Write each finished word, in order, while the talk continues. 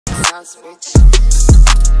house, bitch.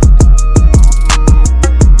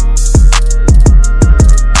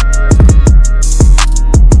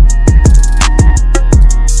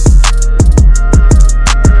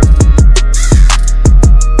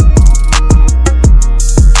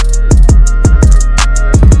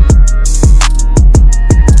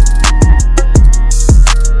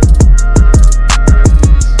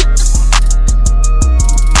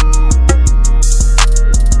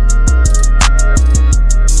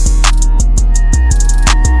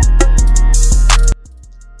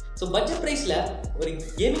 So budget price la ஒரு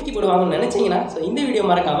gaming keyboard வாங்கணும்னு நினைச்சீங்கன்னா சோ இந்த வீடியோ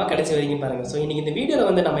மறக்காம கடைசி வரைக்கும் பாருங்க. சோ இன்னைக்கு இந்த வீடியோல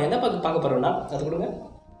வந்து நம்ம என்ன பார்க்க போறோம்னா அது கொடுங்க.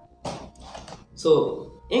 சோ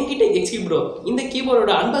Amkette Xcite Pro இந்த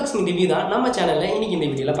கீபோர்டோட அன்பாக்சிங் ரிவ்யூ தான் நம்ம சேனல்ல இன்னைக்கு இந்த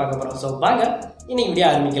வீடியோல பார்க்க போறோம். சோ வாங்க இன்னைக்கு வீடியோ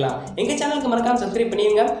ஆரம்பிக்கலாம். எங்க சேனலுக்கு மறக்காம Subscribe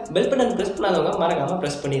பண்ணிருங்க. பெல் பட்டன் பிரஸ் பண்ணாதவங்க மறக்காம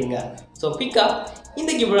பிரஸ் பண்ணிருங்க. சோ குயிக்கா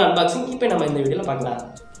இந்த கீபோர்ட் அன்பாக்சிங் இப்போ நம்ம இந்த வீடியோல பார்க்கலாம்.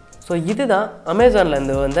 சோ இதுதான் Amazonல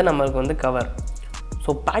இருந்து வந்து நமக்கு வந்து கவர்.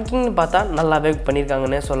 ஸோ பேக்கிங்னு பார்த்தா நல்லாவே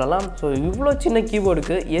பண்ணியிருக்காங்கன்னே சொல்லலாம். ஸோ இவ்வளோ சின்ன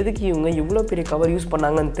கீபோர்டுக்கு எதுக்கு இவங்க இவ்வளோ பெரிய கவர் யூஸ்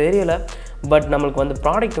பண்ணாங்கன்னு தெரியல. பட் நம்மளுக்கு வந்து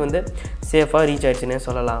ப்ராடக்ட் வந்து சேஃபாக ரீச் ஆகிடுச்சுன்னே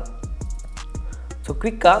சொல்லலாம். ஸோ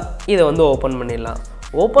குயிக்காக இதை வந்து ஓப்பன் பண்ணிடலாம்.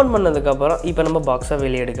 ஓப்பன் பண்ணதுக்கப்புறம் இப்போ நம்ம பாக்ஸை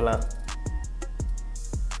வெளியே எடுக்கலாம்.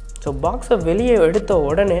 ஸோ பாக்ஸை வெளியே எடுத்த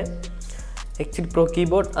உடனே Xcite Pro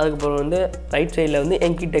கீபோர்ட், அதுக்கப்புறம் வந்து ரைட் சைடில் வந்து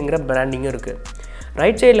Amketteங்கிற பிராண்டிங்கும் இருக்குது.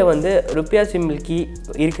 ரைட் சைடில் வந்து ருப்பியா சிம்பிள் கீ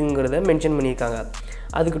இருக்குங்கிறத மென்ஷன் பண்ணியிருக்காங்க.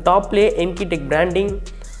 அதுக்கு டாப்லேயே Amkette பிராண்டிங்,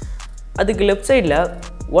 அதுக்கு லெஃப்ட் சைடில்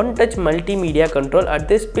ஒன் டச் மல்டிமீடியா கண்ட்ரோல்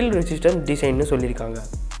அடுத்து ஸ்பில் ரெசிஸ்டன்ட் டிசைன்னு சொல்லியிருக்காங்க.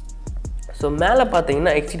 ஸோ மேலே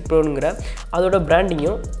பார்த்தீங்கன்னா Xcite Proங்கிற அதோட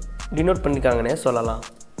பிராண்டிங்கும் டினோட் பண்ணியிருக்காங்கன்னே சொல்லலாம்.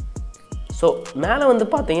 ஸோ மேலே வந்து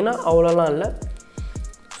பார்த்தீங்கன்னா அவ்வளோலாம் இல்லை.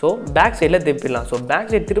 ஸோ பேக் சைடில் திருப்பிடலாம். ஸோ பேக்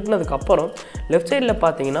சைடு திருப்பினதுக்கப்புறம் லெஃப்ட் சைடில்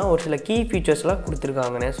பார்த்தீங்கன்னா ஒரு சில கீ ஃபீச்சர்ஸ்லாம்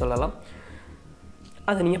கொடுத்துருக்காங்கன்னே சொல்லலாம்.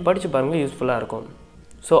 அதை நீங்கள் படித்து பாருங்கள், யூஸ்ஃபுல்லாக இருக்கும்.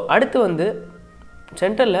 ஸோ அடுத்து வந்து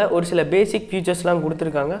சென்டரில் ஒரு சில பேசிக் ஃபீச்சர்ஸ்லாம்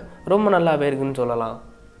கொடுத்துருக்காங்க, ரொம்ப நல்லாவே இருக்குன்னு சொல்லலாம்.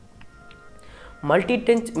 மல்டி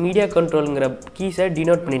டச் மீடியா கண்ட்ரோலுங்கிற கீஸை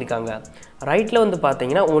டினோட் பண்ணியிருக்காங்க. ரைட்டில் வந்து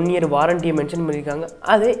பார்த்தீங்கன்னா 1 இயர் வாரண்டியை மென்ஷன் பண்ணியிருக்காங்க.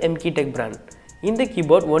 அது Amkette பிராண்ட். இந்த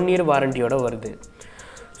கீபோர்ட் 1 இயர் வாரண்டியோடு வருது.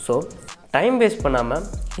 ஸோ டைம் வேஸ்ட் பண்ணாமல்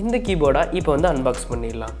இந்த கீபோர்டை இப்போ வந்து அன்பாக்ஸ்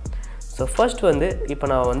பண்ணிடலாம். ஸோ ஃபர்ஸ்ட் வந்து இப்போ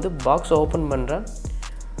நான் வந்து பாக்ஸ் ஓப்பன் பண்ணுறேன்.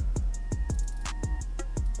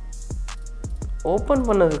 ஓப்பன்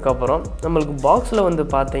பண்ணதுக்கப்புறம் நம்மளுக்கு பாக்ஸில் வந்து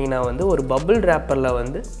பார்த்தீங்கன்னா வந்து ஒரு பபிள் ரேப்பரில்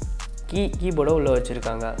வந்து கீபோர்டை உள்ளே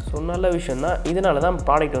வச்சுருக்காங்க. ஸோ நல்ல விஷயந்தான். இதனால தான்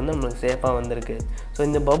ப்ராடக்ட் வந்து நம்மளுக்கு சேஃபாக வந்திருக்கு. ஸோ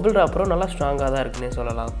இந்த பபிள் ரேப்பரும் நல்லா ஸ்ட்ராங்காக தான் இருக்குன்னே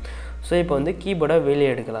சொல்லலாம். ஸோ இப்போ வந்து கீபோர்டை வெளியே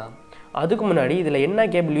எடுக்கலாம். அதுக்கு முன்னாடி இதில் என்ன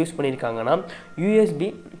கேபிள் யூஸ் பண்ணியிருக்காங்கன்னா USB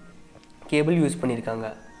கேபிள் யூஸ் பண்ணியிருக்காங்க.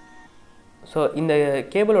 ஸோ இந்த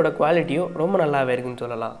கேபிளோட குவாலிட்டியும் ரொம்ப நல்லாவே இருக்குன்னு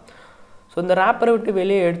சொல்லலாம். ஸோ இந்த ரேப்பரை விட்டு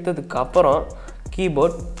வெளியே எடுத்ததுக்கப்புறம்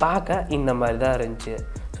கீபோர்ட் பார்க்க இந்த மாதிரி தான் இருந்துச்சு.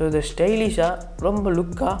 ஸோ இது ஸ்டைலிஷாக ரொம்ப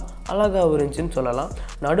லுக்காக அழகாக இருந்துச்சுன்னு சொல்லலாம்.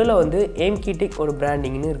 நடுவில் வந்து Amkette ஒரு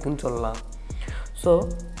பிராண்டிங்னு இருக்குதுன்னு சொல்லலாம். ஸோ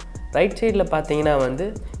ரைட் சைடில் பார்த்தீங்கன்னா வந்து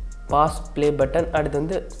பாஸ் ப்ளே பட்டன், அடுத்து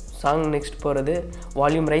வந்து சாங் நெக்ஸ்ட் போகிறது,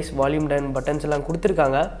 volume rice volume down buttons எல்லாம்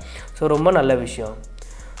கொடுத்துருக்காங்க. ஸோ ரொம்ப நல்ல விஷயம்.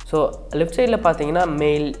 ஸோ லெஃப்ட் சைடில் பார்த்தீங்கன்னா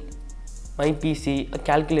மெயில், மைபிசி,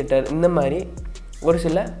 கால்குலேட்டர் இந்த மாதிரி ஒரு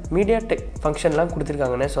சில மீடியா டெக் ஃபங்க்ஷன்லாம்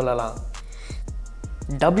கொடுத்துருக்காங்கன்னே சொல்லலாம்.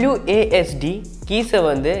 WASD கீஸை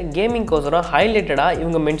வந்து கேமிங் கோசரம் ஹைலைட்டடாக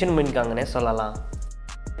இவங்க மென்ஷன் பண்ணியிருக்காங்கன்னே சொல்லலாம்.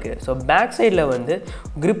 ஸோ பேக் சைடில் வந்து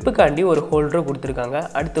கிரிப்புக்காண்டி ஒரு ஹோல்டரும் கொடுத்துருக்காங்க.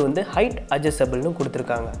 அடுத்து வந்து ஹைட் அட்ஜஸ்டபிள்னு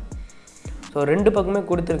கொடுத்துருக்காங்க. ஸோ ரெண்டு பக்கமே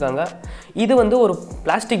கொடுத்துருக்காங்க. இது வந்து ஒரு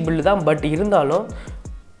பிளாஸ்டிக் பில்டு தான், பட் இருந்தாலும்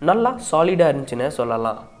நல்லா சாலிடாக இருந்துச்சுன்னு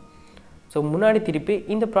சொல்லலாம். ஸோ முன்னாடி திருப்பி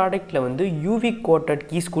இந்த ப்ராடக்ட்டில் வந்து UV கோட்டட்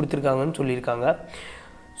கீஸ் கொடுத்துருக்காங்கன்னு சொல்லியிருக்காங்க.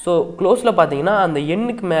 ஸோ க்ளோஸில் பார்த்தீங்கன்னா அந்த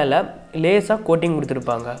எண்ணுக்கு மேலே லேஸாக கோட்டிங்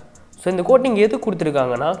கொடுத்துருப்பாங்க. ஸோ இந்த கோட்டிங் எது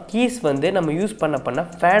கொடுத்துருக்காங்கன்னா கீஸ் வந்து நம்ம யூஸ் பண்ண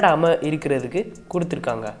ஃபேடாமல் இருக்கிறதுக்கு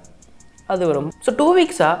கொடுத்துருக்காங்க. அது வரும். ஸோ 2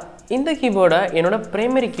 வீக்ஸாக இந்த கீபோர்டை என்னோடய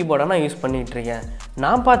ப்ரைமரி கீபோர்டை நான் யூஸ் பண்ணிகிட்ருக்கேன்.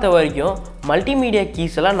 நான் பார்த்த வரைக்கும் மல்டிமீடியா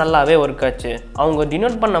கீஸ் எல்லாம் நல்லாவே ஒர்க் ஆச்சு. அவங்க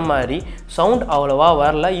டினோட் பண்ண மாதிரி சவுண்ட் அவ்வளோவா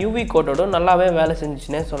வரல. UV கோட்டோடும் நல்லாவே வேலை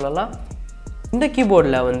செஞ்சுச்சுன்னே சொல்லலாம். இந்த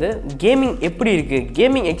கீபோர்டில் வந்து கேமிங் எப்படி இருக்குது,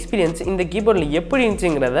 கேமிங் எக்ஸ்பீரியன்ஸ் இந்த கீபோர்டில் எப்படி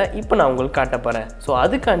இருந்துச்சுங்கிறத இப்போ நான் உங்களுக்கு காட்ட போகிறேன். ஸோ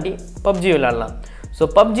அதுக்காண்டி PUBG விளாட்லாம். ஸோ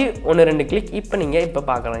PUBG 1-2 கிளிக் இப்போ நீங்கள் இப்போ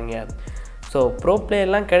பார்க்குறீங்க. ஸோ ப்ரோ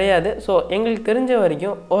பிளேயர்லாம் கிடையாது. ஸோ எங்களுக்கு தெரிஞ்ச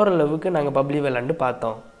வரைக்கும் ஓரளவுக்கு நாங்கள் PUBG விளாண்டு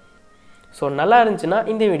பார்த்தோம். ஸோ நல்லா இருந்துச்சுன்னா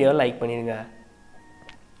இந்த வீடியோவை லைக் பண்ணிடுங்க.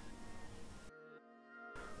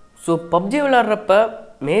 ஸோ PUBG விளாட்றப்ப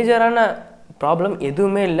மேஜரான ப்ராப்ளம்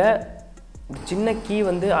எதுவுமே இல்லை. சின்ன கீ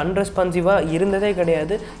வந்து அன்ரெஸ்பான்சிவாக இருந்ததே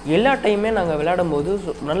கிடையாது. எல்லா டைமே நாங்கள் விளையாடும்போது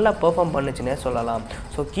நல்லா பெர்ஃபார்ம் பண்ணுச்சுன்னே சொல்லலாம்.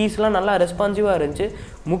 ஸோ கீஸ்லாம் நல்லா ரெஸ்பான்சிவாக இருந்துச்சு.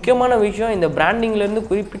 முக்கியமான விஷயம் இந்த பிராண்டிங்லேருந்து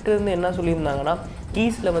குறிப்பிட்டிருந்து என்ன சொல்லியிருந்தாங்கன்னா,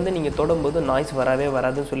 கீஸில் வந்து நீங்கள் தொடும்போது நாய்ஸ் வரவே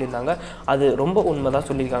வராதுன்னு சொல்லியிருந்தாங்க. அது ரொம்ப உண்மை தான்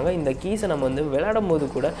சொல்லியிருக்காங்க. இந்த கீஸை நம்ம வந்து விளையாடும் போது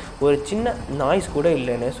கூட ஒரு சின்ன நாய்ஸ் கூட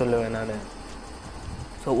இல்லைன்னே சொல்லுவேன் நான்.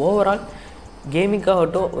 ஸோ ஓவரால்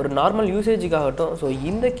கேமிங்காகட்டும் ஒரு நார்மல் யூசேஜுக்காகட்டும் ஸோ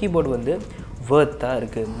இந்த கீபோர்டு வந்து வர்த்தாக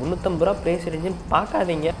இருக்குது. 350 ரூபா ப்ரைஸ் ரேஞ்சுன்னு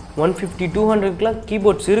பார்க்காதீங்க. 150 200க்குலாம்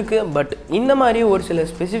கீபோர்ட்ஸ் இருக்குது. பட் இந்த மாதிரி ஒரு சில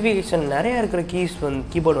ஸ்பெசிஃபிகேஷன் நிறையா இருக்கிற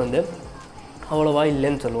கீபோர்டு வந்து அவ்வளோவா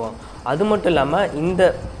இல்லைன்னு சொல்லுவோம். அது மட்டும் இல்லாமல்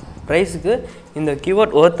இந்த ப்ரைஸுக்கு இந்த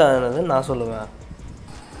கீபோர்ட் வர்த்தானது நான் சொல்லுவேன்.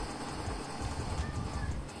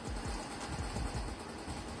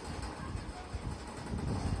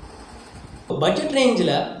 பட்ஜெட்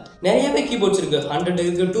ரேஞ்சில் நிறையவே கீபோர்ட்ஸ் இருக்குது. 100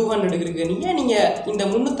 இருக்குது, 200 இருக்குது. நீங்கள் இந்த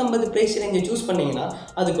 350 ப்ரைஸ் ரேஞ்சை சூஸ் பண்ணிங்கன்னா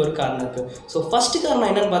அதுக்கு ஒரு காரணம் இருக்குது. ஸோ ஃபஸ்ட்டு காரணம்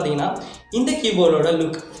என்னென்னு பார்த்தீங்கன்னா இந்த கீபோர்டோட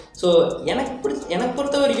லுக். ஸோ எனக்கு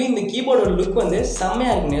பொறுத்த வரைக்கும் இந்த கீபோர்டோட லுக் வந்து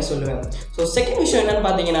செம்மையாக இருக்குன்னே சொல்லுவேன். ஸோ செகண்ட் விஷயம் என்னென்னு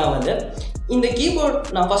பார்த்தீங்கன்னா வந்து இந்த கீபோர்ட்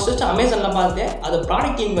நான் ஃபஸ்ட்டு அமேசானில் பார்த்தேன். அது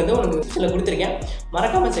ப்ராடக்ட் லிங்க் வந்து உங்களுக்கு சில கொடுத்துருக்கேன்,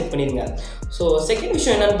 மறக்காமல் செக் பண்ணிடுங்க. ஸோ செகண்ட்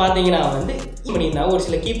விஷயம் என்னென்னு பார்த்தீங்கன்னா வந்து பண்ணியிருந்தாங்க ஒரு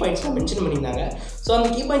சில கீ பாயிண்ட்ஸ்லாம் மென்ஷன் பண்ணியிருந்தாங்க. ஸோ அந்த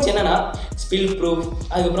கீ பாயிண்ட்ஸ் என்னென்னா ஸ்பில் ப்ரூஃப்,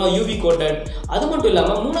 அதுக்கப்புறம் யூவி கோட்டட். அது மட்டும்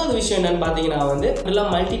இல்லாமல் மூணாவது விஷயம் என்னென்னு பார்த்தீங்கன்னா வந்து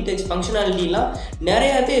இதெல்லாம் மல்டி டச் ஃபங்க்ஷனாலிட்டிலாம்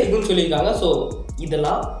நிறையாவே இருக்குன்னு சொல்லியிருக்காங்க. ஸோ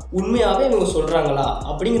இதெல்லாம் உண்மையாகவே இவங்க சொல்கிறாங்களா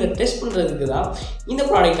அப்படிங்கிற டெஸ்ட் பண்ணுறதுக்கு தான் இந்த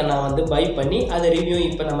ப்ராடக்ட்டை நான் வந்து பை பண்ணி அதை ரிவ்யூ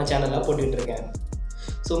இப்போ நம்ம சேனலில் போட்டுட்ருக்கேன்.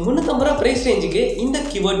 ஸோ 350 ரூபா ப்ரைஸ் ரேஞ்சுக்கு இந்த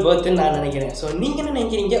கீபோர்ட் வர்த்துன்னு நான் நினைக்கிறேன். ஸோ நீங்கள் என்ன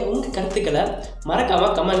நினைக்கிறீங்க? உங்கள் கருத்துக்களை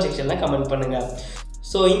மறக்காமல் கமெண்ட் செக்ஷனில் கமெண்ட் பண்ணுங்கள்.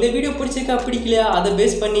 ஸோ இந்த வீடியோ பிடிச்சிருக்கா பிடிக்கலையா அதை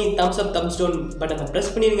பேஸ் பண்ணி தம்ஸ் அப் தம்ஸ் டவுன் பட்டனை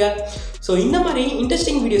ப்ரெஸ் பண்ணிடுங்க. ஸோ இந்த மாதிரி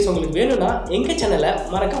இன்ட்ரெஸ்டிங் வீடியோஸ் உங்களுக்கு வேணும்னா எங்கள் சேனலை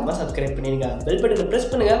மறக்காமல் சப்ஸ்கிரைப் பண்ணிடுங்க. பெல் பட்டனை ப்ரெஸ்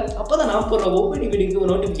பண்ணுங்கள். அப்போ தான் நான் போடுற ஒவ்வொரு வீடியோக்கு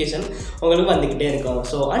ஒரு நோட்டிஃபிகேஷன் உங்களுக்கு வந்துக்கிட்டே இருக்கும்.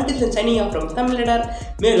 So until then signing off from தமிழடார்.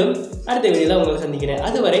 மேலும் அடுத்த வீடியோவில் உங்களை சந்திக்கிறேன்.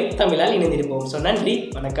 அதுவரை தமிழால் இணைந்திருப்போம். ஸோ நன்றி,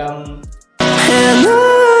 வணக்கம்.